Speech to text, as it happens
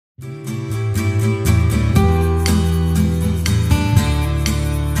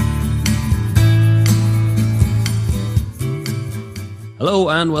Hello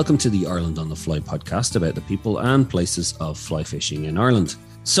and welcome to the Ireland on the Fly podcast about the people and places of fly fishing in Ireland.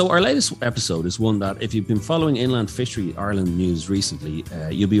 So our latest episode is one that if you've been following Inland Fishery Ireland news recently,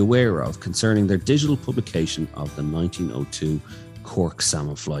 you'll be aware of concerning their digital publication of the 1902 Cork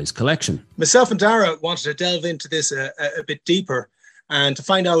salmon flies collection. Myself and Dara wanted to delve into this a bit deeper and to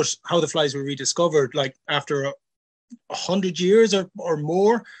find out how the flies were rediscovered, like after 100 years or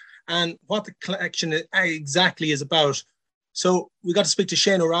more, and what the collection exactly is about. So we got to speak to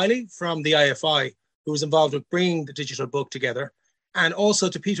Shane O'Reilly from the IFI, who was involved with bringing the digital book together, and also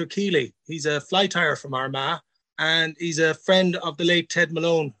to Peter Keeley. He's a fly tyer from Armagh, and he's a friend of the late Ted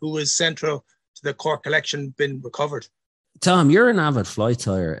Malone, who was central to the Cork collection being recovered. Tom, you're an avid fly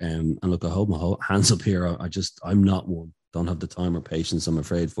tyer, and look, I hold my hands up here. I'm not one. Don't have the time or patience, I'm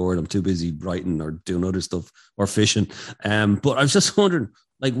afraid, for it. I'm too busy writing or doing other stuff or fishing. But I was just wondering,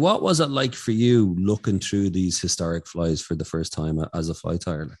 like, what was it like for you looking through these historic flies for the first time as a fly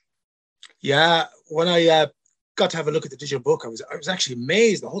tyer? Yeah, when I got to have a look at the digital book, I was actually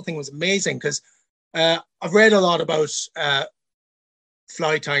amazed. The whole thing was amazing because I've read a lot about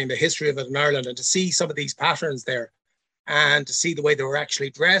fly tying, the history of it in Ireland, and to see some of these patterns there and to see the way they were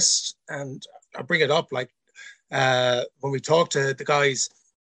actually dressed. And I'll bring it up, like when we talked to the guys,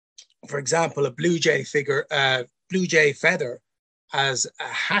 for example, a blue jay feather has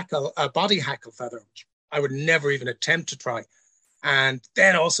a body hackle feather, which I would never even attempt to try. And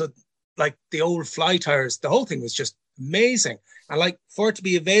then also, like the old fly tyers, the whole thing was just amazing. And like for it to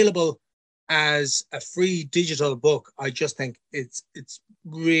be available as a free digital book, I just think it's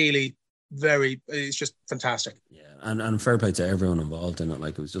really it's just fantastic. Yeah, and fair play to everyone involved in it.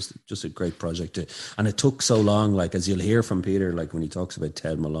 Like it was just a great project, and it took so long. Like as you'll hear from Peter, like when he talks about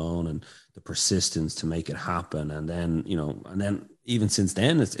Ted Malone and the persistence to make it happen, and then even since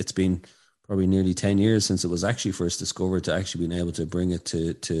then, it's been probably nearly 10 years since it was actually first discovered to actually being able to bring it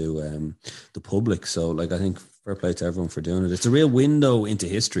to the public. So like I think fair play to everyone for doing it. It's a real window into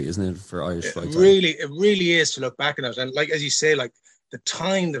history, isn't it, for Irish fly tying? It really is to look back on it, and like as you say, like the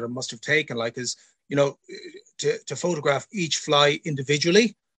time that it must have taken, like is to photograph each fly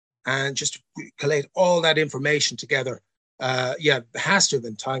individually and just to collate all that information together. It has to have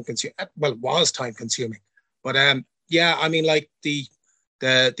been time consuming. Well, it was time consuming, but I mean, like the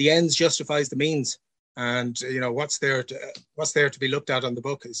ends justifies the means, and what's there to be looked at on the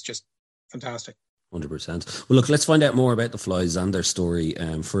book is just fantastic. 100%. Well, look, let's find out more about the flies and their story.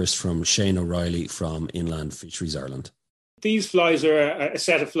 First, from Shane O'Reilly from Inland Fisheries Ireland. These flies are a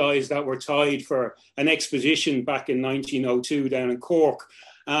set of flies that were tied for an exposition back in 1902 down in Cork.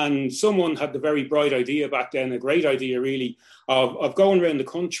 And someone had the very bright idea back then, a great idea really, of going around the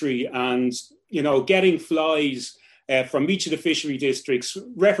country and, getting flies from each of the fishery districts,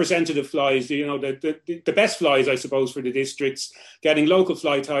 representative flies, the best flies, I suppose, for the districts, getting local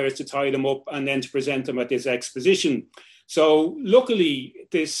fly tyers to tie them up and then to present them at this exposition. So luckily,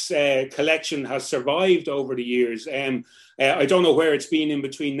 this collection has survived over the years. I don't know where it's been in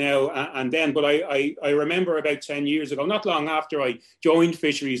between now and then, but I remember about 10 years ago, not long after I joined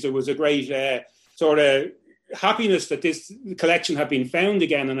fisheries, there was a great sort of happiness that this collection had been found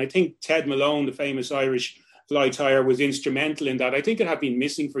again. And I think Ted Malone, the famous Irish fly tyer, was instrumental in that. I think it had been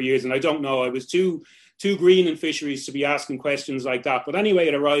missing for years, and I don't know. I was too green in fisheries to be asking questions like that. But anyway,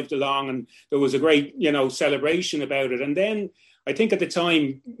 it arrived along and there was a great, celebration about it. And then I think at the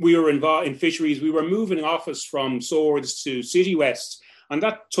time we were involved in fisheries, we were moving office from Swords to City West. And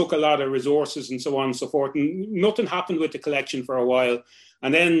that took a lot of resources and so on and so forth. And nothing happened with the collection for a while.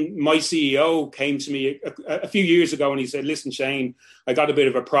 And then my CEO came to me a few years ago and he said, listen, Shane, I got a bit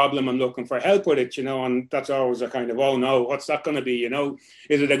of a problem. I'm looking for help with it, and that's always a kind of, oh no, what's that going to be?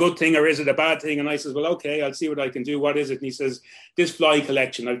 Is it a good thing or is it a bad thing? And I says, well, okay, I'll see what I can do. What is it? And he says, this fly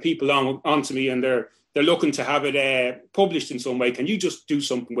collection, I have people on to me and they're looking to have it published in some way. Can you just do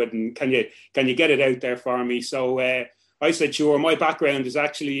something with it? And can you get it out there for me? So I said, sure. My background is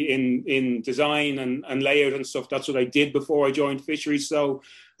actually in design and layout and stuff. That's what I did before I joined fisheries. So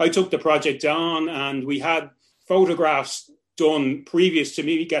I took the project on and we had photographs done previous to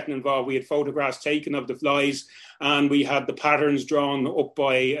me getting involved. We had photographs taken of the flies and we had the patterns drawn up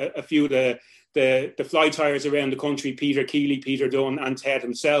by a few of the fly tyers around the country, Peter Keeley, Peter Dunn and Ted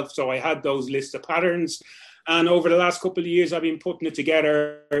himself. So I had those lists of patterns. And over the last couple of years, I've been putting it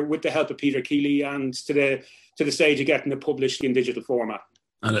together with the help of Peter Keeley and to the stage of getting it published in digital format.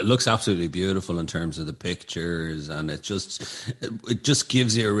 And it looks absolutely beautiful in terms of the pictures, and it just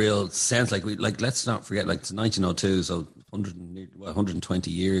gives you a real sense. Like let's not forget, like it's 1902, so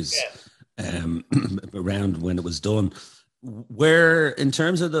 120 years around when it was done. Where, in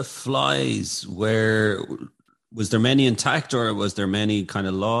terms of the flies, where Was there many intact, or was there many kind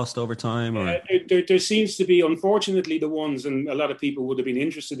of lost over time? Or there seems to be, unfortunately, the ones, and a lot of people would have been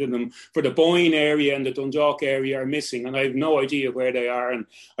interested in them, for the Boyne area and the Dundalk area are missing, and I have no idea where they are. And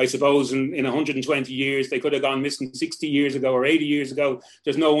I suppose in 120 years, they could have gone missing 60 years ago or 80 years ago.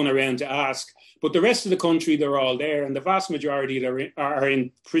 There's no one around to ask. But the rest of the country, they're all there, and the vast majority are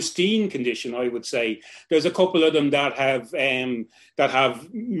in pristine condition, I would say. There's a couple of them that have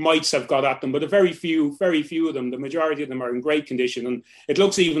mites have got at them, but very few of them. The majority of them are in great condition, and it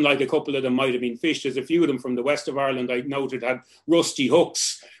looks even like a couple of them might have been fished. There's a few of them from the west of Ireland I noted had rusty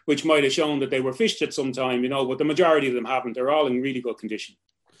hooks, which might have shown that they were fished at some time, but the majority of them haven't. They're all in really good condition.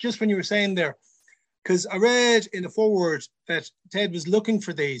 Just when you were saying there, because I read in the foreword that Ted was looking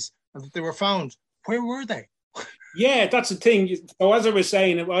for these and that they were found. Where were they? Yeah, that's the thing. So as I was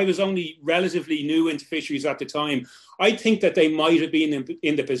saying, I was only relatively new into fisheries at the time. I think that they might have been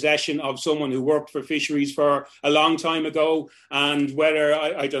in the possession of someone who worked for fisheries for a long time ago, and whether,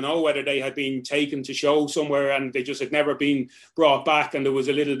 I don't know, whether they had been taken to show somewhere and they just had never been brought back, and there was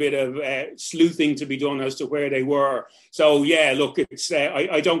a little bit of sleuthing to be done as to where they were. So yeah, look, it's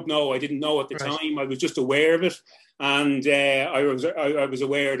I don't know. I didn't know at the time. I was just aware of it. And I was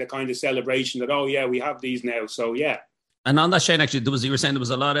aware of the kind of celebration that, oh yeah, we have these now. So yeah. And on that, Shane, actually, you were saying there was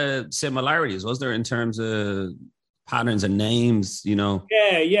a lot of similarities, was there, in terms of patterns and names,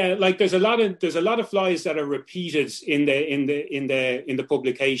 Yeah. Like there's a lot of flies that are repeated in the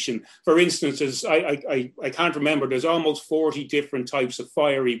publication. For instance, I can't remember. There's almost 40 different types of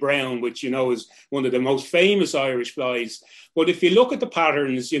fiery brown, which is one of the most famous Irish flies. But if you look at the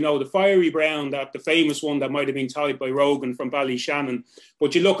patterns, the fiery brown, that the famous one that might have been tied by Rogan from Ballyshannon,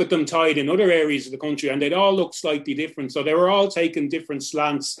 but you look at them tied in other areas of the country and they'd all look slightly different. So they were all taking different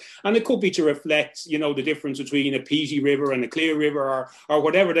slants, and it could be to reflect, the difference between a peaty river and a clear river, or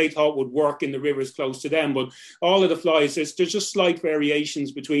whatever they thought would work in the rivers close to them. But all of the flies, there's just slight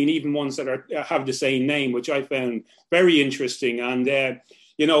variations between even ones that have the same name, which I found very interesting. And,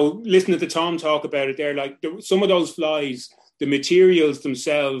 listening to Tom talk about it there, like some of those flies, the materials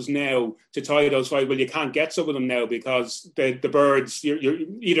themselves now to tie those flies, well, you can't get some of them now because the birds, you're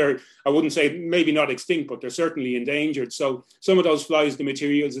either, I wouldn't say maybe not extinct, but they're certainly endangered. So some of those flies, the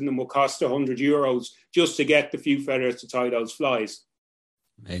materials in them will cost €100 just to get the few feathers to tie those flies.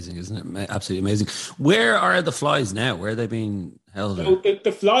 Amazing, isn't it? Absolutely amazing. Where are the flies now? Where are they being held? So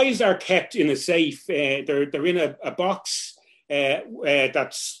the flies are kept in a safe. They're in a box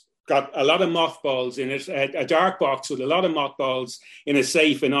that's got a lot of mothballs in it, a dark box with a lot of mothballs in a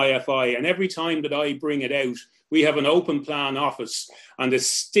safe in IFI. And every time that I bring it out, we have an open plan office, and the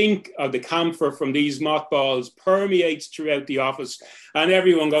stink of the camphor from these mothballs permeates throughout the office. And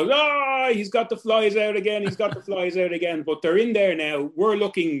everyone goes, he's got the flies out again. He's got the flies out again. But they're in there now. We're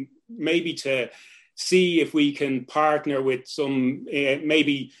looking maybe to see if we can partner with some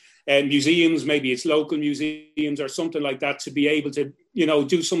museums, maybe it's local museums or something like that, to be able to,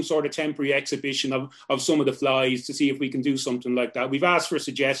 do some sort of temporary exhibition of some of the flies, to see if we can do something like that. We've asked for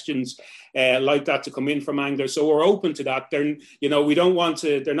suggestions like that to come in from anglers, so we're open to that. We don't want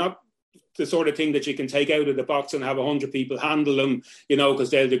to, they're not the sort of thing that you can take out of the box and have 100 people handle them, because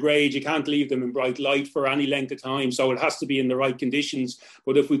they'll degrade. You can't leave them in bright light for any length of time. So it has to be in the right conditions.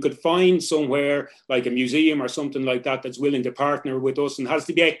 But if we could find somewhere like a museum or something like that that's willing to partner with us and has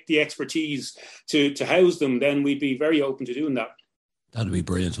the expertise to house them, then we'd be very open to doing that. That'd be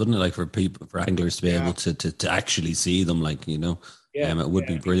brilliant, wouldn't it? Like for anglers to be able to actually see them, it would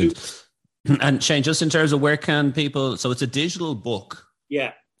be brilliant. And Shane, just in terms of where can people, so it's a digital book.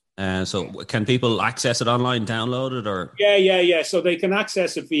 Yeah. So can people access it online, download it, or? Yeah. So they can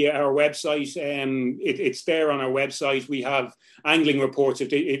access it via our website. It's there on our website. We have angling reports.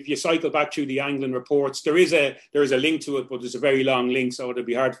 If you cycle back through the angling reports, there is a link to it, but there's a very long link, so it'll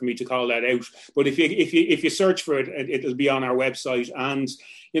be hard for me to call that out. But if you search for it, it'll be on our website. And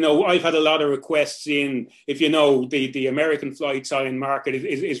I've had a lot of requests in, the American fly tying market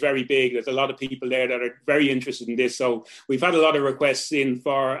is very big. There's a lot of people there that are very interested in this. So we've had a lot of requests in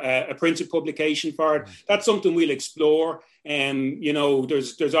for a printed publication for it. That's something we'll explore.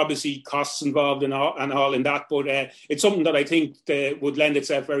 There's obviously costs involved and all in that, but it's something that I think would lend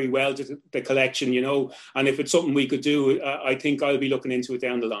itself very well to the collection, and if it's something we could do, I think I'll be looking into it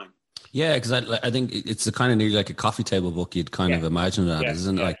down the line. Yeah, because I think it's a kind of nearly like a coffee table book. You'd kind of imagine that,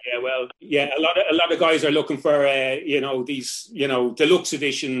 isn't it? A lot of guys are looking for these deluxe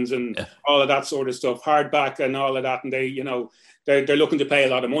editions and all of that sort of stuff, hardback and all of that, and they're looking to pay a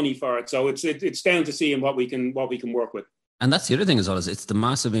lot of money for it. So it's down to seeing what we can work with. And that's the other thing as well, is it's the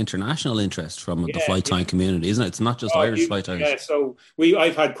massive international interest from the fly tying community, isn't it? It's not just Irish fly tyers. Yeah, so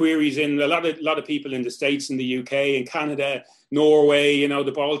I've had queries in a lot of people in the States, in the UK, in Canada, Norway, you know,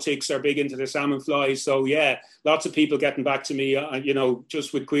 the Baltics are big into the salmon flies. So yeah, lots of people getting back to me, you know,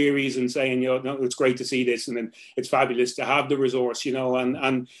 just with queries and saying, you know, no, it's great to see this, and then it's fabulous to have the resource, you know,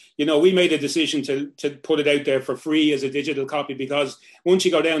 and you know, we made a decision to put it out there for free as a digital copy, because once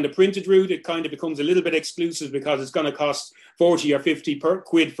you go down the printed route, it kind of becomes a little bit exclusive, because it's going to cost 40 or 50 per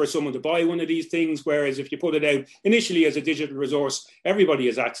quid for someone to buy one of these things. Whereas if you put it out initially as a digital resource, everybody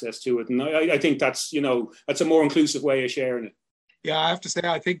has access to it. And I think that's, you know, that's a more inclusive way of sharing it. Yeah, I have to say,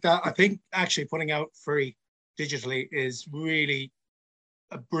 I think actually putting out free digitally is really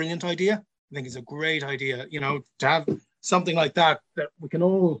a brilliant idea. I think it's a great idea, you know, to have something like that we can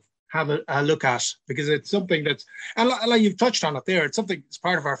all have a look at, because it's something that's, and like you've touched on it there, it's something that's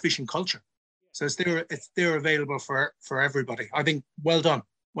part of our fishing culture. So it's there available for everybody. I think well done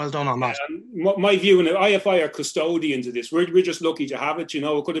on that. My view, and IFI are custodians of this. We're just lucky to have it. You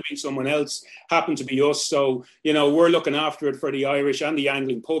know, it could have been someone else, happened to be us. So, you know, we're looking after it for the Irish and the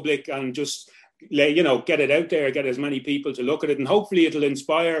angling public, and just, you know, get it out there, get as many people to look at it, and hopefully it'll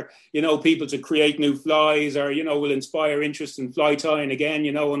inspire, you know, people to create new flies, or, you know, will inspire interest in fly tying again,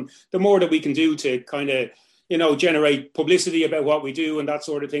 you know. And the more that we can do to kind of, you know, generate publicity about what we do and that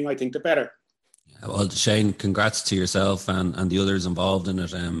sort of thing, I think the better. Well, Shane, congrats to yourself and the others involved in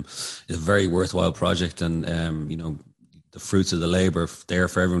it. It's a very worthwhile project, and you know, the fruits of the labour there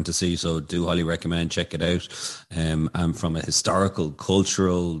for everyone to see. So do highly recommend, check it out. And from a historical,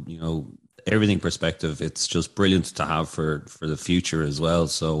 cultural, you know, everything perspective, it's just brilliant to have for the future as well.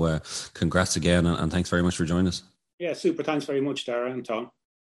 So congrats again, and thanks very much for joining us. Yeah, super. Thanks very much, Dara and Tom.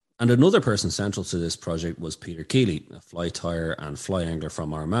 And another person central to this project was Peter Keeley, a fly tyer and fly angler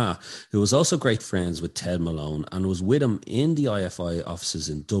from Armagh, who was also great friends with Ted Malone and was with him in the IFI offices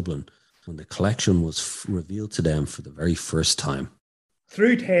in Dublin when the collection was revealed to them for the very first time.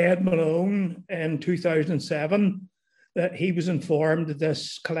 Through Ted Malone in 2007, that he was informed that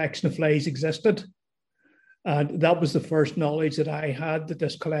this collection of flies existed. And that was the first knowledge that I had, that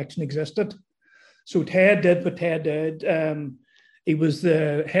this collection existed. So Ted did what Ted did. He was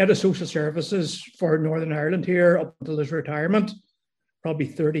the head of social services for Northern Ireland here up until his retirement, probably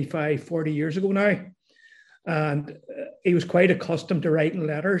 35, 40 years ago now. And he was quite accustomed to writing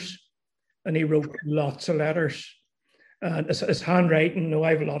letters, and he wrote lots of letters. And his handwriting, I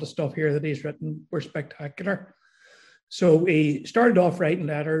have a lot of stuff here that he's written, were spectacular. So he started off writing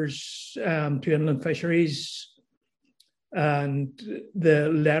letters to inland fisheries, and the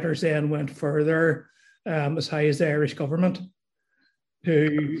letters then went further as high as the Irish government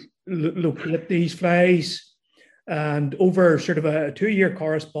to locate these flies. And over sort of a 2-year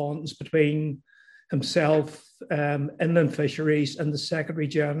correspondence between himself, inland fisheries, and the Secretary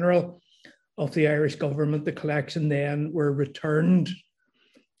General of the Irish government, the collection then were returned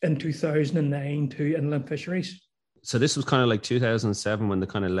in 2009 to inland fisheries. So this was kind of like 2007 when the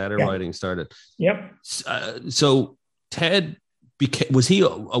kind of letter writing started. Yep. So Ted, was he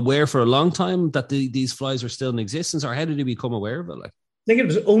aware for a long time that these flies were still in existence, or how did he become aware of it? Like, I think it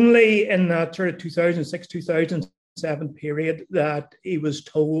was only in that sort of 2006, 2007 period that he was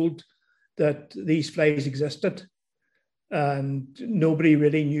told that these flies existed, and nobody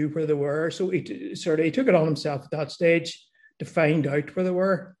really knew where they were. So he took it on himself at that stage to find out where they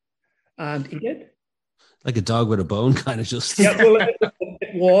were, and he did. Like a dog with a bone, kind of just. Yeah, well,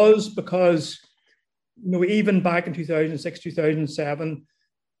 it was, because, you know, even back in 2006, 2007,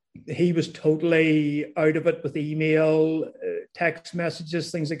 he was totally out of it with email, text messages,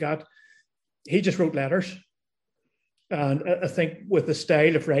 things like that. He just wrote letters. And I think with the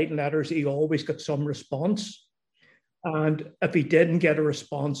style of writing letters, he always got some response. And if he didn't get a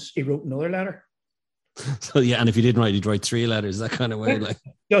response, he wrote another letter. So yeah, and if he didn't write, he'd write 3 letters, that kind of way. Like,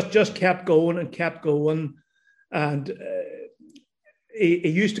 just kept going and kept going. And he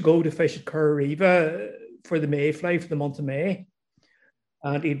used to go to fish at Curriva for the mayfly for the month of May.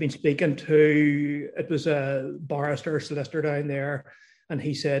 And he'd been speaking to, it was a barrister, solicitor down there, and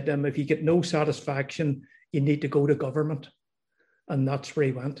he said, if you get no satisfaction, you need to go to government. And that's where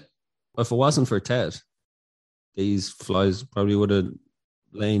he went. If it wasn't for Ted, these flies probably would have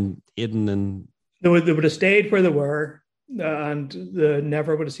lain hidden, and they would have stayed where they were, and they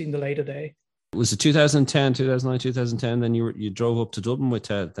never would have seen the light of day. Was it 2010, 2009, 2010, then you drove up to Dublin with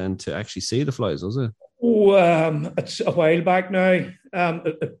Ted then to actually see the flies, was it? Oh, it's a while back now.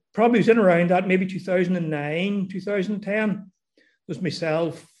 It probably was in around that, maybe 2009, 2010. It was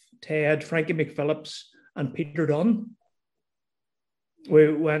myself, Ted, Frankie McPhillips, and Peter Dunn.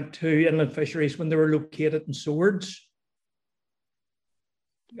 We went to inland fisheries when they were located in Swords.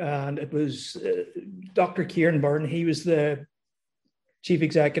 And it was Dr. Kieran Byrne. He was the chief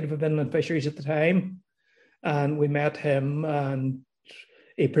executive of Inland Fisheries at the time. And we met him, and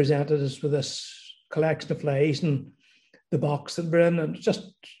he presented us with this collection of flies and the box that we're in, and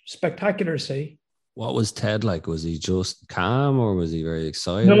just spectacular to see. What was Ted like? Was he just calm, or was he very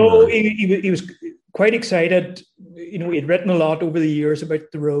excited? No, he was quite excited. You know, he'd written a lot over the years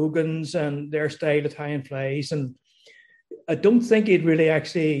about the Rogans and their style of tying flies, and I don't think he'd really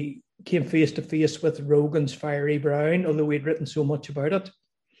actually came face to face with Rogan's Fiery Brown, although he'd written so much about it.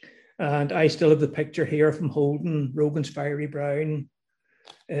 And I still have the picture here of him holding Rogan's Fiery Brown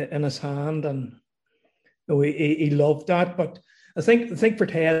in his hand, and you know, he loved that. But I think for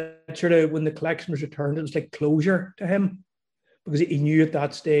Ted, sort of when the collection was returned, it was like closure to him, because he knew at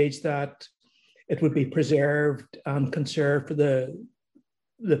that stage that it would be preserved and conserved for the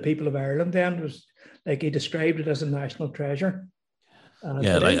people of Ireland. Then it was like he described it as a national treasure.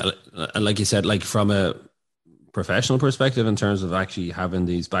 Yeah, like you said, like from a professional perspective in terms of actually having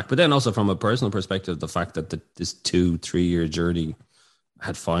these back, but then also from a personal perspective, the fact that this 2-3 year journey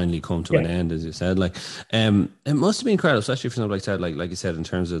had finally come to an end, as you said, like it must have been incredible, especially for something like that, like you said, in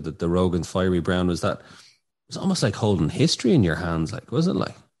terms of the Rogan's Fiery Brown. Was almost like holding history in your hands, like, was it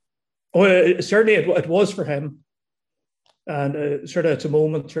like? Oh, certainly it was for him, and sort of it's a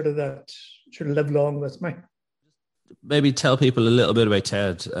moment sort of that sort of lived long with me. Maybe tell people a little bit about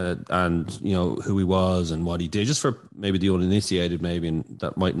Ted and you know who he was and what he did, just for maybe the uninitiated, maybe, and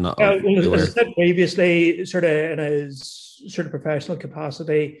that might not. Well, as I said previously, sort of in his sort of professional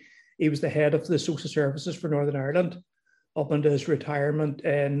capacity, he was the head of the social services for Northern Ireland up until his retirement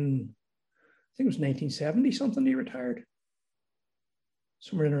in, I think it was 1970 something. He retired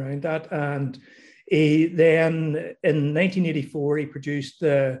somewhere in around that, and he then in 1984 he produced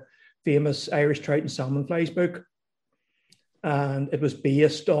the famous Irish Trout and Salmon Flies book. And it was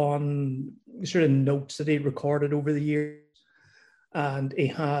based on sort of notes that he recorded over the years. And he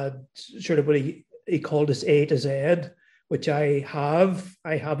had sort of what he called his A to Z, which I have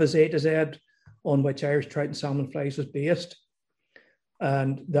his A to Z, on which Irish Trout and Salmon Flies was based.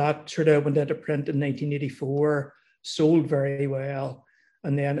 And that sort of went into print in 1984, sold very well.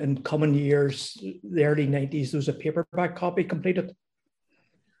 And then in coming years, the early 90s, there was a paperback copy completed.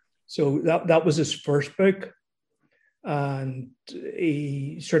 So that was his first book. And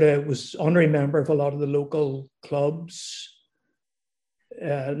he sort of was honorary member of a lot of the local clubs.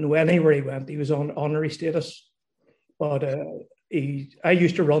 And anywhere he went, he was on honorary status. But I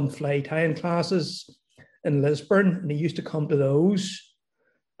used to run fly tying classes in Lisburn, and he used to come to those.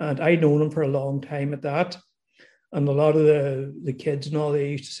 And I'd known him for a long time at that. And a lot of the kids and all, they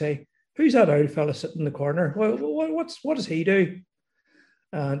used to say, "Who's that old fella sitting in the corner? Well, what does he do?"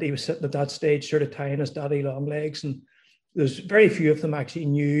 And he was sitting at that stage, sort of tying his daddy long legs. And there's very few of them actually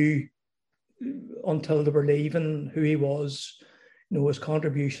knew until they were leaving who he was, you know, his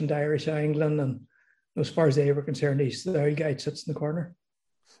contribution to Irish angling. And as far as they were concerned, he's the old guy that sits in the corner.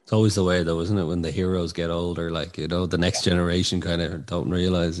 It's always the way, though, isn't it? When the heroes get older, like, you know, the next generation kind of don't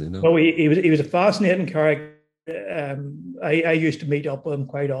realize, you know. No, he was a fascinating character. I used to meet up with him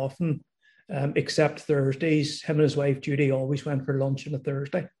quite often. Except Thursdays. Him and his wife Judy always went for lunch on a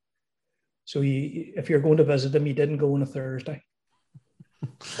Thursday. So if you're going to visit him, you didn't go on a Thursday.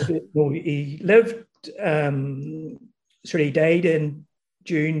 No, he lived, he died in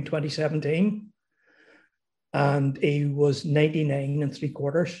June 2017, and he was 99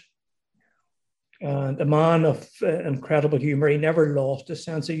 3/4. And a man of incredible humour. He never lost his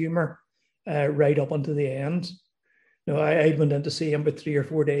sense of humour right up until the end. You know, I went in to see him about 3 or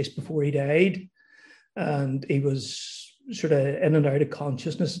 4 days before he died, and he was sort of in and out of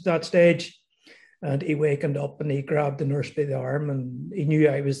consciousness at that stage. And he wakened up and he grabbed the nurse by the arm, and he knew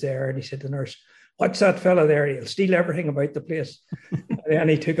I was there. And he said to the nurse, "Watch that fella there, he'll steal everything about the place." And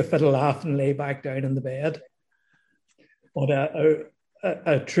he took a fit of laugh and lay back down in the bed. But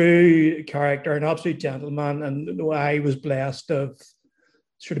a true character, an absolute gentleman. And I was blessed to have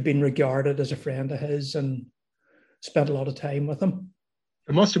sort of been regarded as a friend of his and spent a lot of time with him.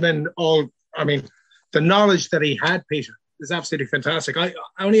 It must have been the knowledge that he had, Peter, is absolutely fantastic. I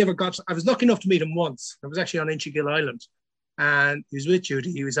was lucky enough to meet him once. I was actually on Inchigill Island, and he was with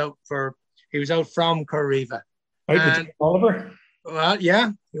Judy. He was out from Corriva. With John Oliver? Well,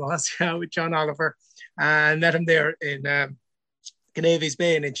 yeah, he was, with John Oliver. And met him there in Canavies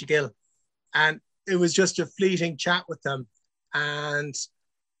Bay in Inchigill. And it was just a fleeting chat with them. And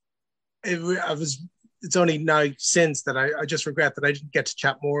it's only now since that I just regret that I didn't get to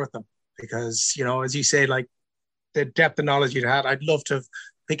chat more with them, because, you know, as you say, like the depth of knowledge you'd had, I'd love to have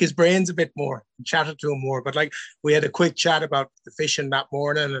pick his brains a bit more, and chatted to him more. But like we had a quick chat about the fishing that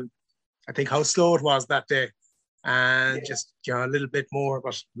morning, and I think how slow it was that day, and just a little bit more.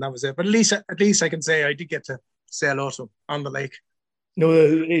 But that was it. But at least I can say I did get to say hello to him on the lake. No,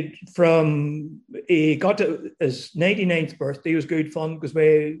 he got to his 99th birthday. It was good fun because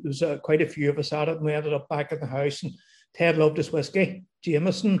there was quite a few of us at it, and we ended up back at the house. And Ted loved his whiskey,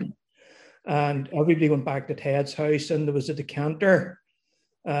 Jameson, and everybody went back to Ted's house, and there was a decanter.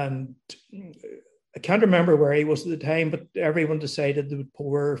 And I can't remember where he was at the time, but everyone decided they would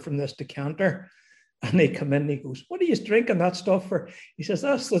pour from this decanter. And they come in and he goes, "What are you drinking that stuff for?" He says,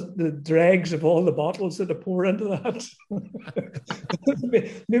 "That's the dregs of all the bottles that I pour into that."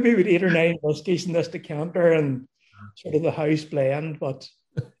 Maybe with 8 or 9 whiskies in this decanter and sort of the house blend, but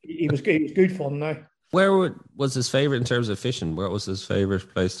he was good. It was good fun now. Where was his favourite in terms of fishing? Where was his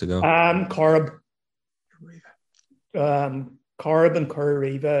favourite place to go? Corb. Corb and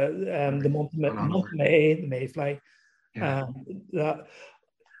Curriva, the month of May, the Mayfly. Yeah.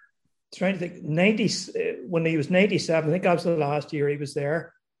 Trying to think, when he was 97, I think that was the last year he was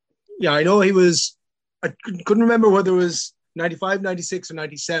there. Yeah, I know he was, I couldn't remember whether it was 95, 96 or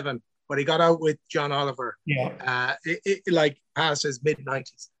 97, but he got out with John Oliver. Yeah. Like past his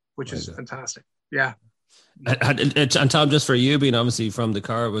mid-90s, which is fantastic. Yeah. And Tom, just for you being obviously from the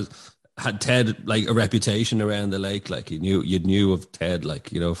car, had Ted like a reputation around the lake? Like you knew of Ted, like,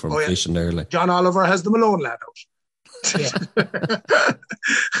 from fishing there. Like John Oliver has the Malone lad out. Yeah.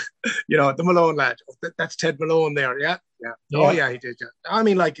 The Malone lad. That's Ted Malone there. Yeah. Oh yeah, he did. Yeah. I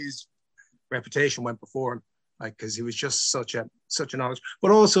mean, like his reputation went before him, like because he was just such a knowledge.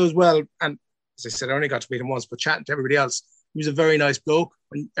 But also as well, and as I said, I only got to meet him once, but chatting to everybody else, he was a very nice bloke.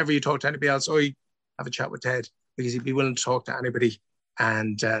 Whenever you talk to anybody else, you have a chat with Ted, because he'd be willing to talk to anybody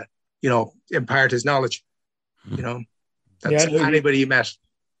and impart his knowledge. That's anybody he met.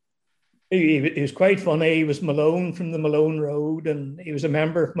 He was quite funny. He was Malone from the Malone Road, and he was a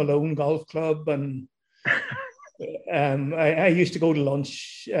member of Malone Golf Club. And I used to go to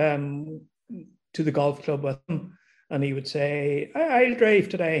lunch to the golf club with him, and he would say, "I'll drive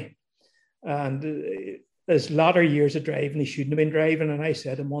today." And his latter years of driving, he shouldn't have been driving. And I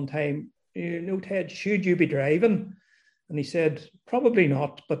said to him one time, "Ted, should you be driving?" And he said, "Probably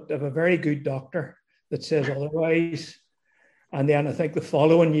not, but I have a very good doctor that says otherwise." And then I think the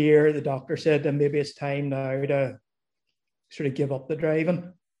following year, the doctor said that maybe it's time now to sort of give up the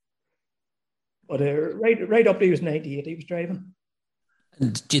driving. But right up to he was 98, he was driving.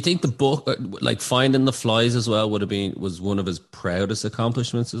 And do you think the book, like finding the flies as well, was one of his proudest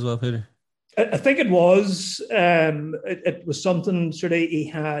accomplishments as well, Peter? I think it was. It was something sort of he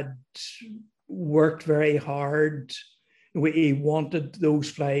had worked very hard. He wanted those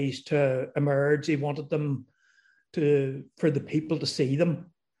flies to emerge. He wanted them for the people to see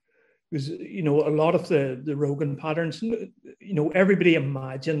them, because a lot of the Rogan patterns, everybody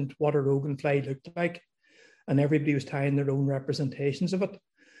imagined what a Rogan fly looked like, and everybody was tying their own representations of it,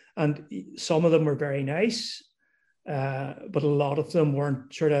 and some of them were very nice, but a lot of them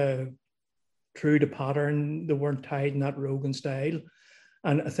weren't sort of true to pattern. They weren't tied in that Rogan style.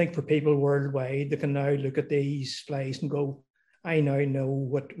 And I think for people worldwide, they can now look at these flies and go, "I now know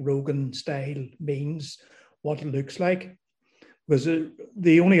what Rogan style means, what it looks like." Because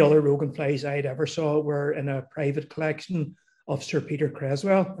the only other Rogan flies I'd ever saw were in a private collection of Sir Peter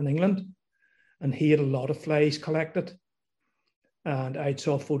Creswell in England. And he had a lot of flies collected. And I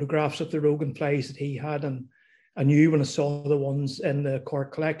saw photographs of the Rogan flies that he had. And I knew when I saw the ones in the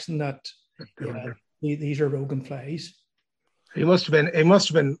Cork collection that these are Rogan flies. He must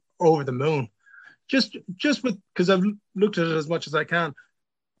have been over the moon. Just because I've looked at it as much as I can.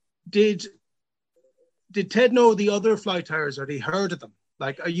 Did Ted know the other fly tyers, or had he heard of them?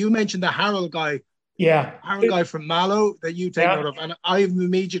 Like you mentioned the Harold guy. Yeah. Harold guy from Mallow that you take note of. And I've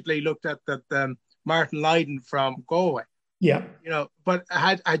immediately looked at that Martin Lydon from Galway. Yeah. But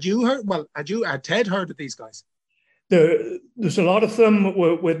had Ted heard of these guys? There's a lot of them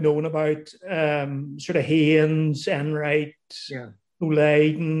we've known about, sort of Haynes, Enright,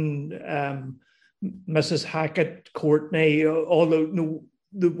 Lydon, Mrs. Hackett, Courtney, all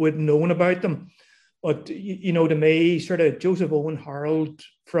we'd known about them. But, to me, sort of Joseph Owen Harold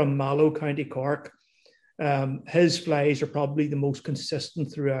from Mallow, County Cork, his flies are probably the most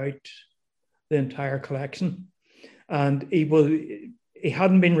consistent throughout the entire collection. And he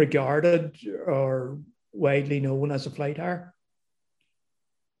hadn't been regarded or widely known as a fly tyer.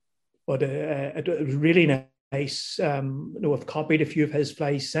 But it was really nice. I've copied a few of his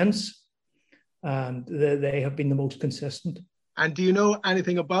flies since, and they have been the most consistent. And do you know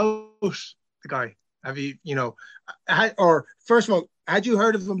anything about the guy? Have you, or first of all, Had you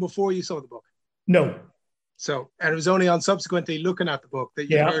heard of him before you saw the book? No. So, and it was only on subsequently looking at the book that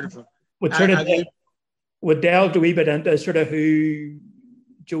you heard of him. We delved a wee bit into sort of who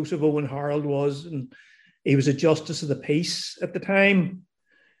Joseph Owen Harold was, and he was a justice of the peace at the time,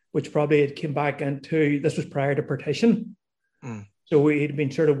 which probably had came back into, this was prior to partition. So he'd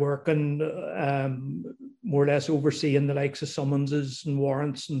been sort of working, more or less overseeing the likes of summonses and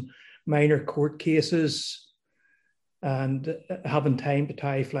warrants and minor court cases, and having time to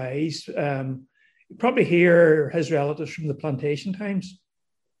tie flies. You probably hear his relatives from the plantation times.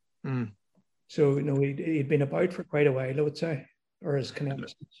 So, he'd been about for quite a while, I would say, or his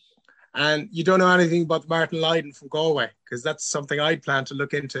connections. And you don't know anything about Martin Lydon from Galway, because that's something I'd plan to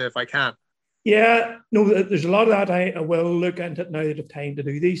look into if I can. Yeah, no, there's a lot of that. I will look into it now that I have time to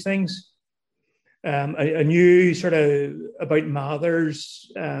do these things. I knew sort of about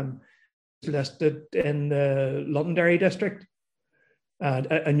Mathers, listed in the Londonderry district. And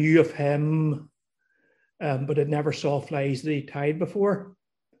I knew of him, but I never saw flies that he tied before.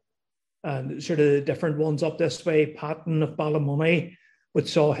 And sort of different ones up this way, Patton of Ballymoney,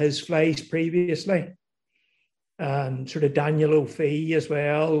 which saw his flies previously. And sort of Daniel O'Fee as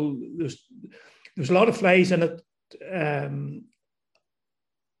well. There's a lot of flies in it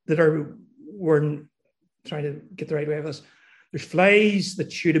that we're trying to get the right way of this. There's flies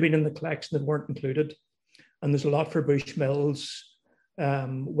that should have been in the collection that weren't included. And there's a lot for Bushmills,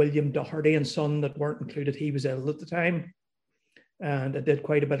 William Doherty and Son that weren't included. He was ill at the time. And I did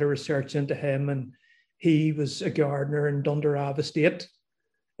quite a bit of research into him. And he was a gardener in Dunderav Estate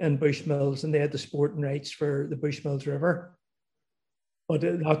in Bushmills, and they had the sporting rights for the Bushmills River. But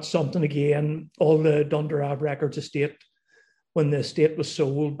that's something, again, all the Dunderav Records estate, when the estate was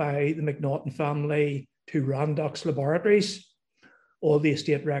sold by the McNaughton family to Randox Laboratories, all the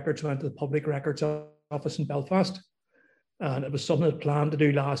estate records went to the Public Records Office in Belfast. And it was something I planned to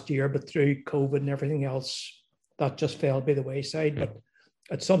do last year, but through COVID and everything else, that just fell by the wayside. But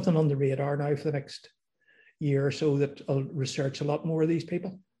it's something on the radar now for the next year or so that I'll research a lot more of these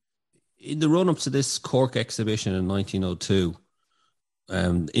people. In the run-up to this Cork exhibition in 1902,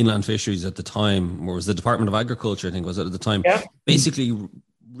 Inland Fisheries at the time, or was the Department of Agriculture, I think was it at the time, basically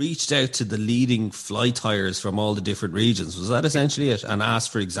reached out to the leading fly tyers from all the different regions. Was that essentially it? And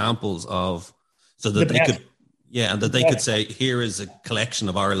asked for examples of, so that they could, and that they could say, here is a collection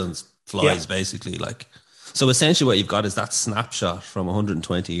of Ireland's flies, basically. Like, so essentially what you've got is that snapshot from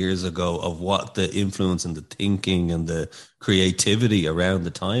 120 years ago of what the influence and the thinking and the creativity around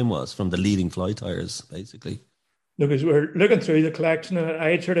the time was from the leading fly tyers, basically. Look, as we're looking through the collection,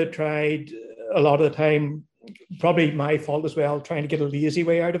 I had sort of tried a lot of the time, probably my fault as well, trying to get a lazy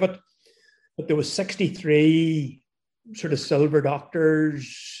way out of it. But there was 63 sort of silver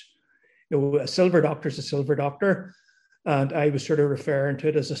doctors. A silver doctor is a silver doctor. And I was sort of referring to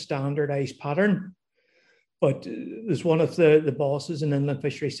it as a standardized pattern. But there's one of the bosses in Inland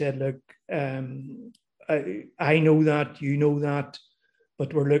Fishery said, look, I know that, you know that,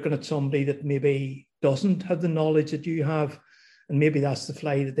 but we're looking at somebody that maybe doesn't have the knowledge that you have. And maybe that's the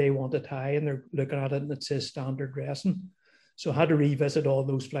fly that they want to tie, and they're looking at it and it says standard dressing. So I had to revisit all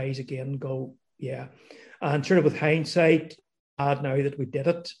those flies again and go, And sort of with hindsight, now that we did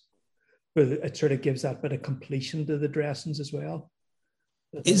it, it sort of gives that bit of completion to the dressings as well.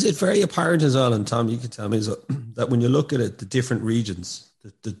 Is it very apparent as well, and Tom, you can tell me, that when you look at it, the different regions,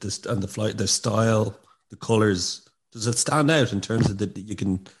 and the flight, their style, the colours, does it stand out in terms of that you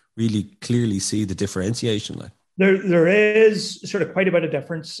can really clearly see the differentiation? Like there is sort of quite a bit of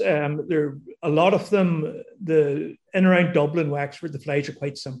difference. There a lot of them, in around Dublin, Wexford, the flies are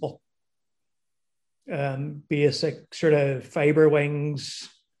quite simple. Basic sort of fibre wings,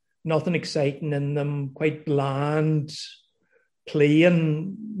 nothing exciting in them, quite bland,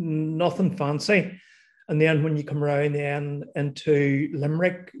 plain, nothing fancy. And then when you come around then into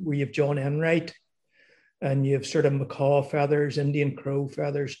Limerick, where you have John Enright, and you have sort of macaw feathers, Indian crow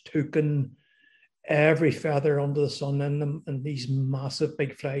feathers, toucan, every feather under the sun in them, and these massive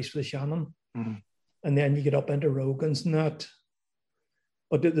big flies for the Shannon. Mm-hmm. And then you get up into Rogans and that.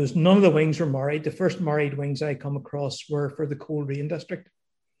 But there's none of the wings were married. The first married wings I come across were for the Coleraine district.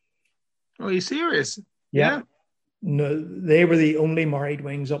 Oh, are you serious? Yeah. No, they were the only married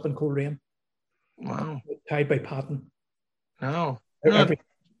wings up in Coleraine. Wow. Tied by Patton. No.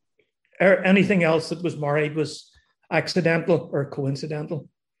 Anything else that was married was accidental or coincidental.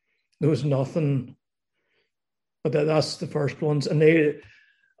 There was nothing. But that's the first ones. And a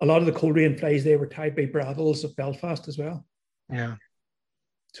lot of the Coleraine flies, they were tied by Bradles of Belfast as well. Yeah.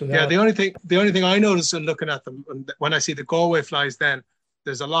 So the only thing I notice in looking at them, when I see the Galway flies, then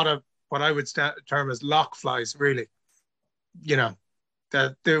there's a lot of what I would term as lock flies, really.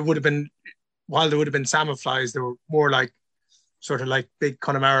 that there would have been, while there would have been salmon flies, there were more like sort of like big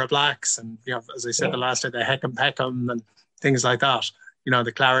Connemara blacks, and as I said the last day, the Heckham Peckham and things like that.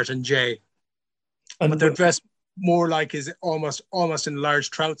 The Claret and Jay, but they're dressed more like is almost in large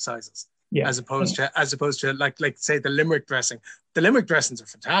trout sizes, as opposed to like say the Limerick dressing. The Limerick dressings are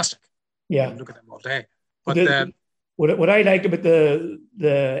fantastic. Yeah, look at them all day. But what I liked about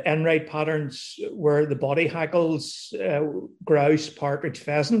the Enright patterns were the body hackles, grouse, partridge,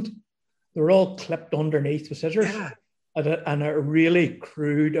 pheasant. They were all clipped underneath with scissors at a really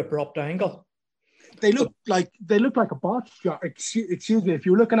crude, abrupt angle. They look like a botch job. Excuse me, if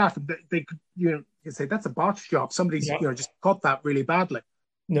you're looking at them, they could you say that's a botch job. Somebody's just cut that really badly.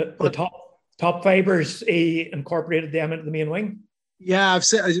 The top fibers, he incorporated them into the main wing. Yeah,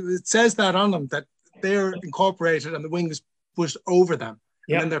 it says that on them, that they're incorporated and the wing is pushed over them,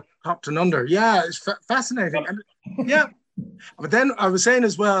 and then they're topped and under. Yeah, it's fascinating. And, but then I was saying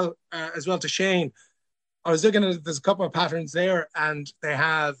as well to Shane, I was looking at, there's a couple of patterns there, and they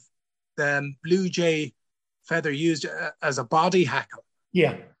have the blue jay feather used as a body hackle.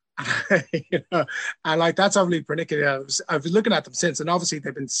 Yeah. And like that's obviously predicted. I was looking at them since, and obviously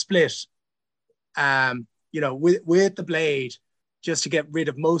they've been split, with the blade, just to get rid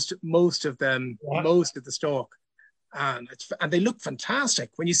of most of them, most of the stalk, and they look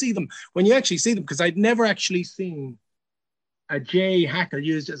fantastic when you actually see them. Because I'd never actually seen a jay hackle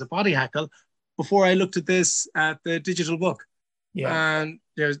used as a body hackle before I looked at this at the digital book. Yeah, and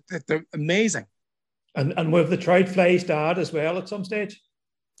they're amazing. And with the trout flies to add as well at some stage.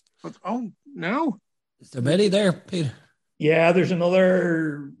 But no, is there many there, Peter? Yeah, there's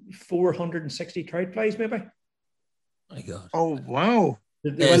another 460 trout flies, maybe. My God. Oh, wow.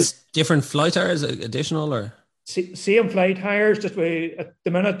 There's different fly tires additional, or? Same fly tires, just at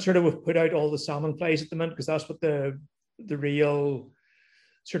the minute, sort of we've put out all the salmon flies at the minute, because that's what the real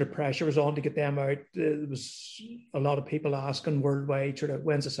sort of pressure was on to get them out. There was a lot of people asking worldwide, sort of,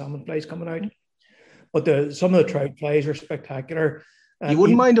 when's the salmon flies coming out? But some of the trout flies are spectacular. You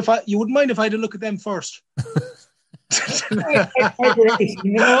wouldn't mind if I had a look at them first. But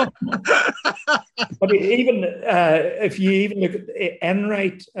even if you even look at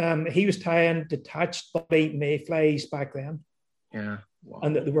Enright, he was tying detached body mayflies back then. Yeah, wow.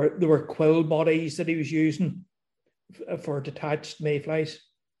 And there were quill bodies that he was using for detached mayflies.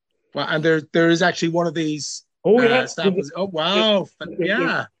 Well, and there is actually one of these. Oh yeah! Samples. Oh wow!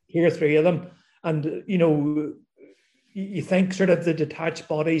 Yeah, here are three of them, and you think sort of the detached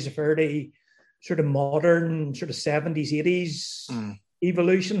bodies are fairly sort of modern, sort of 70s, 80s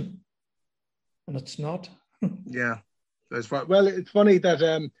evolution, and it's not. Yeah, that's right. Well, it's funny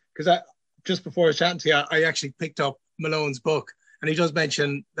that because I just before I was chatting to you, I actually picked up Malone's book, and he does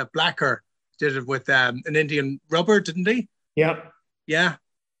mention that Blacker did it with an Indian rubber, didn't he? Yeah.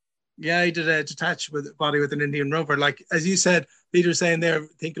 He did a detached body with an Indian rubber. Like as you said, Peter's saying there,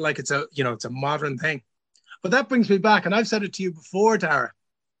 thinking like it's a modern thing. But that brings me back, and I've said it to you before, Dara,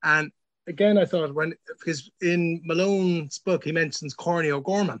 and again, I thought because in Malone's book, he mentions Corny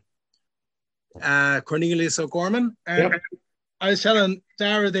O'Gorman, Cornelius O'Gorman. And I was telling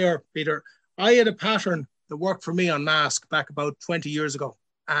Dara there, Peter, I had a pattern that worked for me on mask back about 20 years ago.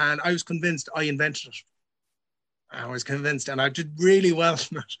 And I was convinced I invented it. I was convinced, and I did really well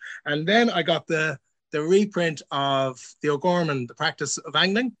in it. And then I got the reprint of the O'Gorman, The Practice of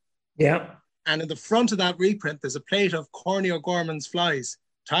Angling. Yeah. And in the front of that reprint, there's a plate of Corny O'Gorman's flies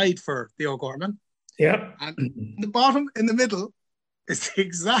tied for the O'Gorman. Yeah. And the bottom in the middle is the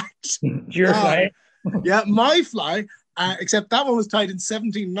exact. Your fly. Yeah, my fly, except that one was tied in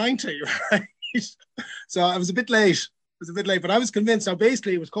 1790, right? So I was a bit late. But I was convinced. Now,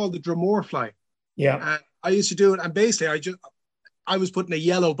 basically, it was called the Dromore fly. Yeah. And I used to do it, and basically, I was putting a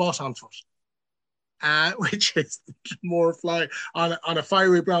yellow butt onto it, which is the Dromore fly on a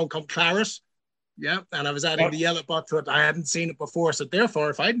fiery brown come claret. Yeah, and I was adding the yellow butt to it. I hadn't seen it before, so therefore,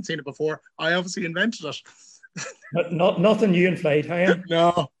 if I hadn't seen it before, I obviously invented it. Nothing new in flight, huh?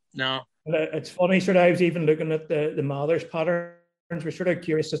 No. It's funny, sort of. I was even looking at the Mather's patterns. We're sort of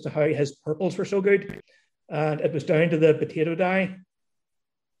curious as to how his purples were so good. And it was down to the potato dye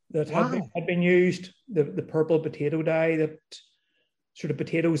that had been used, the purple potato dye, that sort of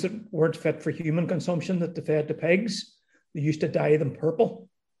potatoes that weren't fit for human consumption that they fed to pigs, they used to dye them purple.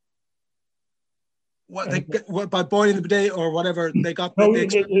 What by boiling the potato or whatever they got? They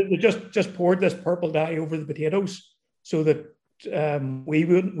just poured this purple dye over the potatoes so that we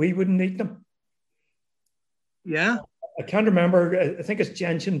wouldn't eat them. Yeah. I can't remember. I think it's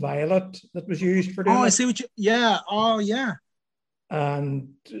gentian violet that was used for doing I see what you... Yeah. Oh, yeah. And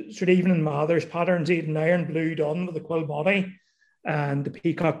sort of even in Mather's patterns, he had an iron blue done with a quill body. and the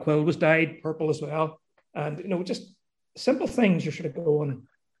peacock quill was dyed purple as well. And, you know, just simple things you're sort of going,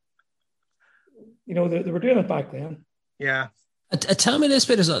 you know, they were doing it back then. Yeah. Tell me this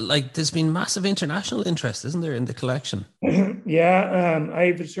bit, is like there's been massive international interest, isn't there, in the collection? Yeah,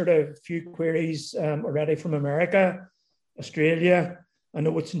 I've sort of a few queries already from America, Australia. I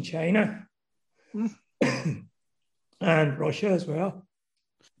know it's in China and Russia as well.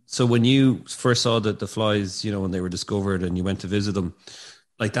 So when you first saw the flies, you know, when they were discovered and you went to visit them,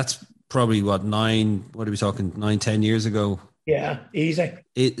 like that's probably what are we talking, 9-10 years ago? Yeah, easy.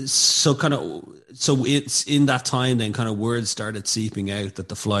 So it's in that time then kind of words started seeping out that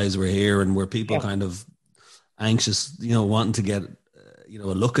the flies were here, and were people kind of anxious, you know, wanting to get, you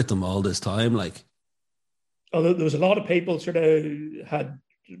know, a look at them all this time, like? Although there was a lot of people sort of had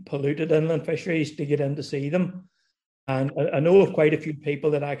polluted inland fisheries to get in to see them. And I know of quite a few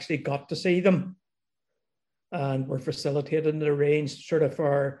people that actually got to see them and were facilitated and arranged sort of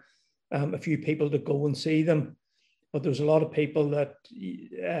for a few people to go and see them. But there was a lot of people that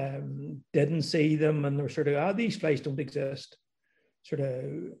didn't see them, and they were sort of, these flies don't exist. Sort of,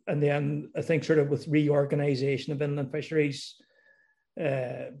 and then I think sort of with reorganization of inland fisheries,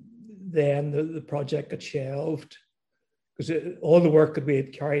 then the project got shelved, because all the work that we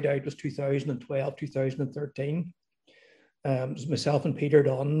had carried out was 2012, 2013. It was myself and Peter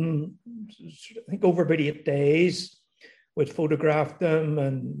Dunn, I think over about 8 days, we'd photographed them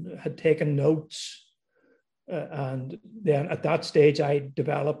and had taken notes. And then at that stage, I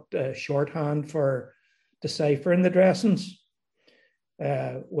developed a shorthand for deciphering the dressings,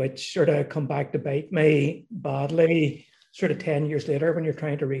 which sort of come back to bite me badly sort of 10 years later when you're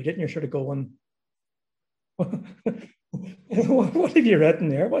trying to read it and you're sort of going, what have you written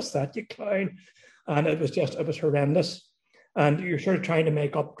there? What's that, you clown? And it was horrendous. And you're sort of trying to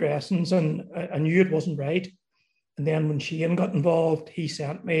make up dressings, and I knew it wasn't right. And then when Shane got involved, he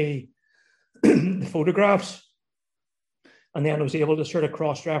sent me the photographs. And then I was able to sort of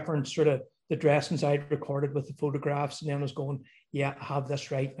cross-reference sort of the dressings I'd recorded with the photographs. And then I was going, yeah, I have this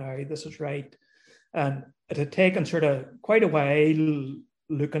right now. This is right. And it had taken sort of quite a while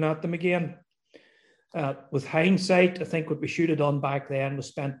looking at them again. With hindsight, I think what we should have done back then was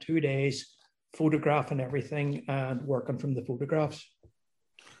spent 2 days photographing everything and working from the photographs.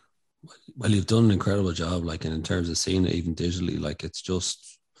 Well, you've done an incredible job, like in terms of seeing it even digitally. Like it's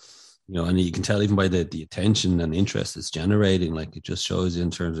just, you know, and you can tell even by the attention and interest it's generating. Like it just shows you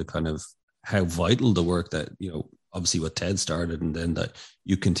in terms of kind of how vital the work that, you know, obviously what Ted started and then that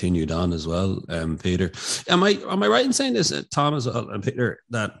you continued on as well, Peter. Am I right in saying this, Tom, as well, and Peter,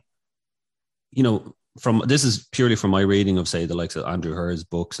 that, you know, this is purely from my reading of, say, the likes of Andrew Hurd's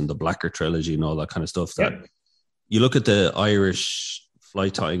books and the Blacker trilogy and all that kind of stuff, that you look at the Irish fly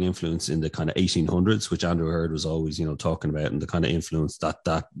tying influence in the kind of 1800s, which Andrew Hurd was always, you know, talking about, and the kind of influence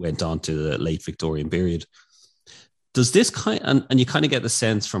that went on to the late Victorian period. Does this and you kind of get the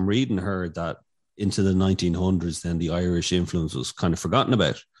sense from reading Hurd that into the 1900s, then the Irish influence was kind of forgotten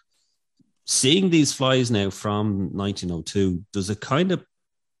about. Seeing these flies now from 1902, does it kind of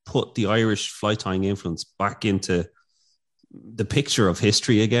put the Irish fly tying influence back into the picture of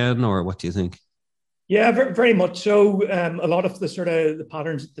history again, or what do you think? Yeah, very, very much so. A lot of the sort of the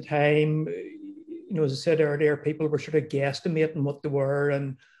patterns at the time, you know, as I said earlier, people were sort of guesstimating what they were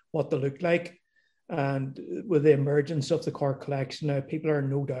and what they looked like. And with the emergence of the Cork collection now, people are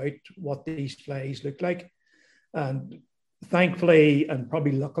no doubt what these flies look like. And thankfully, and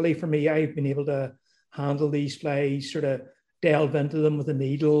probably luckily for me, I've been able to handle these flies, sort of delve into them with a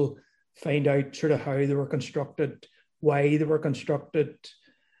needle, find out sort of how they were constructed, why they were constructed,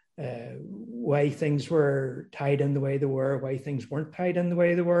 why things were tied in the way they were, why things weren't tied in the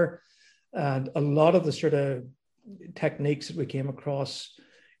way they were. And a lot of the sort of techniques that we came across,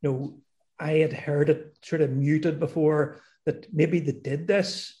 you know, I had heard it sort of muted before, that maybe they did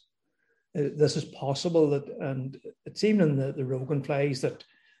this. This is possible, that, and it seemed in the Rogan flies that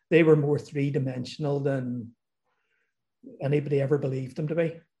they were more three-dimensional than anybody ever believed them to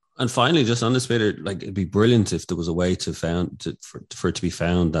be. And finally, just on this bit, like it'd be brilliant if there was a way for it to be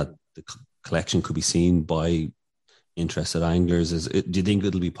found that the collection could be seen by interested anglers. Do you think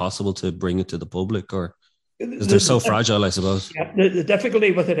it'll be possible to bring it to the public, or because they're so fragile, I suppose? Yeah, the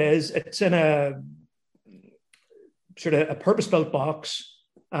difficulty with it is it's in a sort of a purpose-built box,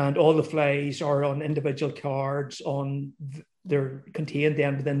 and all the flies are on individual cards. They're contained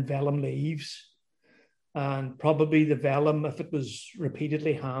then within vellum leaves. And probably the vellum, if it was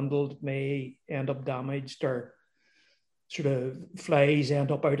repeatedly handled, may end up damaged, or sort of flies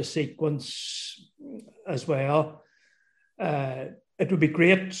end up out of sequence as well. It would be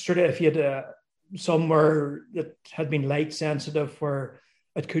great sort of if you had somewhere that had been light sensitive where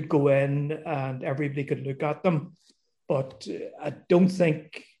it could go in and everybody could look at them. But I don't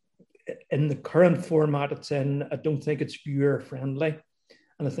think in the current format it's in, I don't think it's viewer friendly.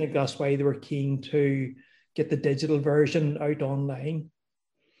 And I think that's why they were keen to get the digital version out online.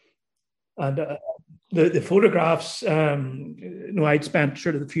 And the photographs, I'd spent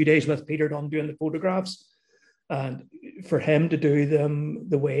sort of a few days with Peter Dunn doing the photographs. And for him to do them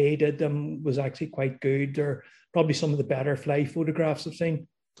the way he did them was actually quite good. They're probably some of the better fly photographs I've seen.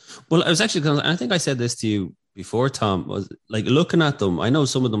 Well, I think I said this to you before, Tom, was like looking at them. I know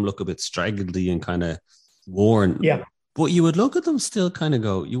some of them look a bit straggly and kind of worn. Yeah. But you would look at them still kind of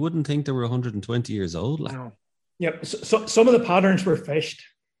go, you wouldn't think they were 120 years old. Like. No. Yeah. So some of the patterns were fished.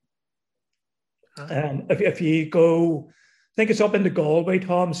 If you go, I think it's up in the Galway,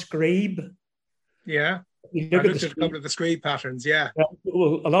 Tom, Screeb. Yeah. You look at a couple of the Screeb patterns, yeah.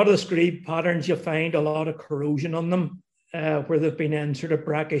 Well, a lot of the Screeb patterns, you'll find a lot of corrosion on them where they've been in sort of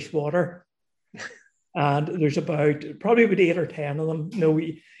brackish water. And there's probably about 8 or 10 of them.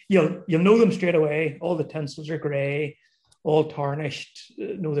 You'll know them straight away. All the tinsels are grey, all tarnished.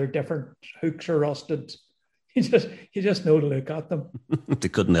 They're different. Hooks are rusted. You just know to look at them. They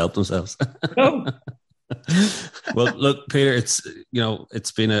couldn't help themselves. No. Well, look, Peter,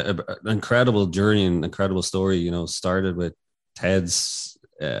 it's been an incredible journey and incredible story. Started with Ted's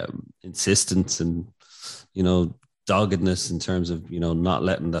insistence and doggedness in terms of not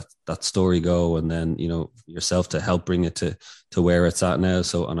letting that story go, and then yourself to help bring it to where it's at now.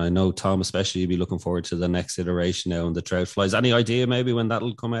 So, and I know Tom especially, you'll be looking forward to the next iteration now on the trout flies. Any idea maybe when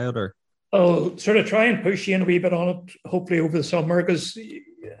that'll come out? Or I'll sort of try and push you in a wee bit on it, hopefully over the summer, because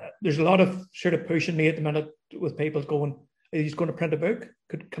there's a lot of sort of pushing me at the minute with people going, he's going to print a book.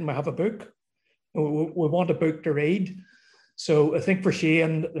 Can we have a book? We want a book to read. So I think for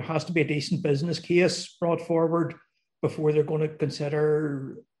Shane, there has to be a decent business case brought forward before they're going to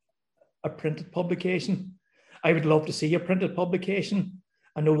consider a printed publication. I would love to see a printed publication.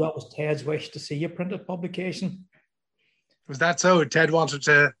 I know that was Ted's wish to see a printed publication. Was that so? Ted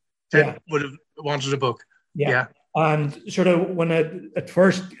would have wanted a book. Yeah. And sort of when at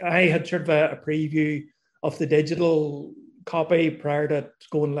first I had sort of a preview of the digital copy prior to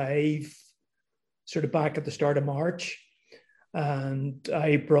going live, sort of back at the start of March. And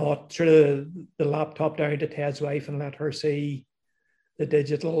I brought sort of the laptop down to Ted's wife and let her see the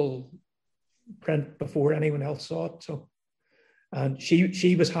digital print before anyone else saw it. So, and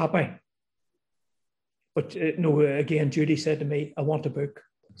she was happy. But again, Judy said to me, I want a book.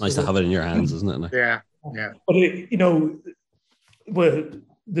 Nice to have it in your hands, isn't it? Yeah. But with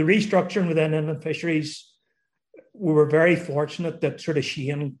the restructuring within Inland Fisheries, we were very fortunate that sort of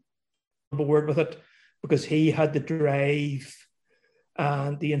Shane on board with it, because he had the drive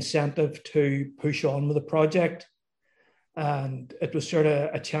and the incentive to push on with the project. And it was sort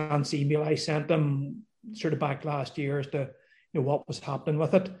of a chance email I sent him sort of back last year as to what was happening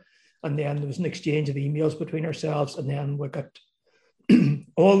with it. And then there was an exchange of emails between ourselves, and then we got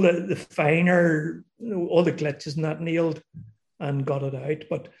all the finer, all the glitches and that nailed and got it out.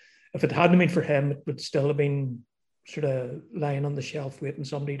 But if it hadn't been for him, it would still have been sort of lying on the shelf waiting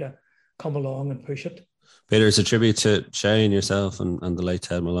somebody to come along and push it. Peter, it's a tribute to Shane, yourself, and the late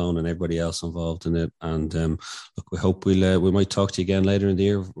Ted Malone and everybody else involved in it. And look, we hope we might talk to you again later in the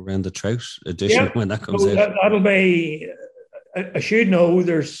year around the trout edition when that comes out. That'll be. I should know.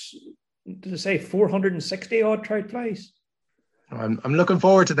 There's, did I say 460 odd trout flies? I'm looking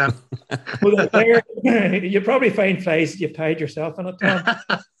forward to them. Well, you probably find flies that you've tied yourself in it, Tom.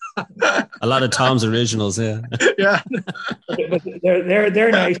 A lot of Tom's originals, yeah. Yeah. But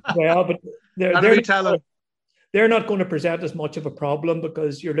they're nice as well, but they're not going to present as much of a problem,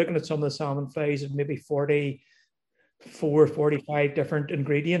 because you're looking at some of the salmon flies of maybe 44, 45 different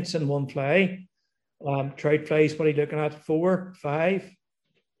ingredients in one fly. Trout flies, what are you looking at? 4, 5.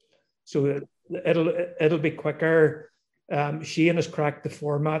 So it'll be quicker. Shane has cracked the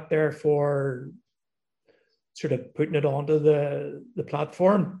format there for sort of putting it onto the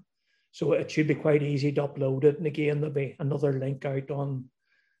platform. So it should be quite easy to upload it. And again, there'll be another link out on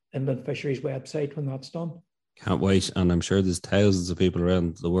Inland Fisheries website when that's done. Can't wait. And I'm sure there's thousands of people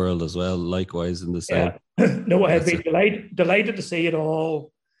around the world as well, likewise in the same. Yeah. No, I've been delighted to see it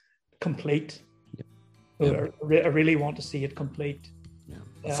all complete. Yeah. I really want to see it complete.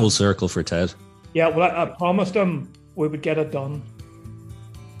 Yeah. Full circle for Ted. Yeah, well, I promised him we would get it done.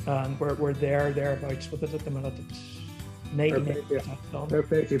 And we're thereabouts with it at the minute. It's 99% done.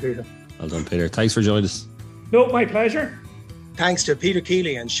 Thank you, Peter. Well done, Peter. Thanks for joining us. No, my pleasure. Thanks to Peter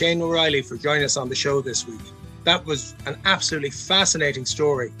Keeley and Shane O'Reilly for joining us on the show this week. That was an absolutely fascinating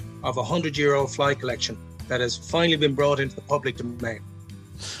story, of a 100-year-old fly collection that has finally been brought into the public domain.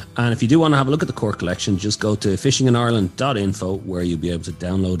 And if you do want to have a look at the Cork collection, just go to fishinginireland.info, where you'll be able to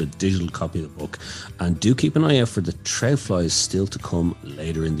download a digital copy of the book. And do keep an eye out for the trout flies still to come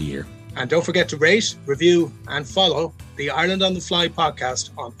later in the year. And don't forget to rate, review, and follow the Ireland on the Fly podcast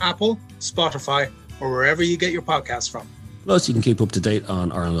on Apple, Spotify, or wherever you get your podcasts from. Plus, you can keep up to date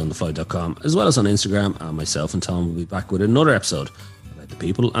on IrelandOnTheFly.com, as well as on Instagram. And myself and Tom will be back with another episode about the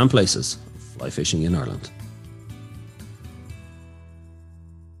people and places of fly fishing in Ireland.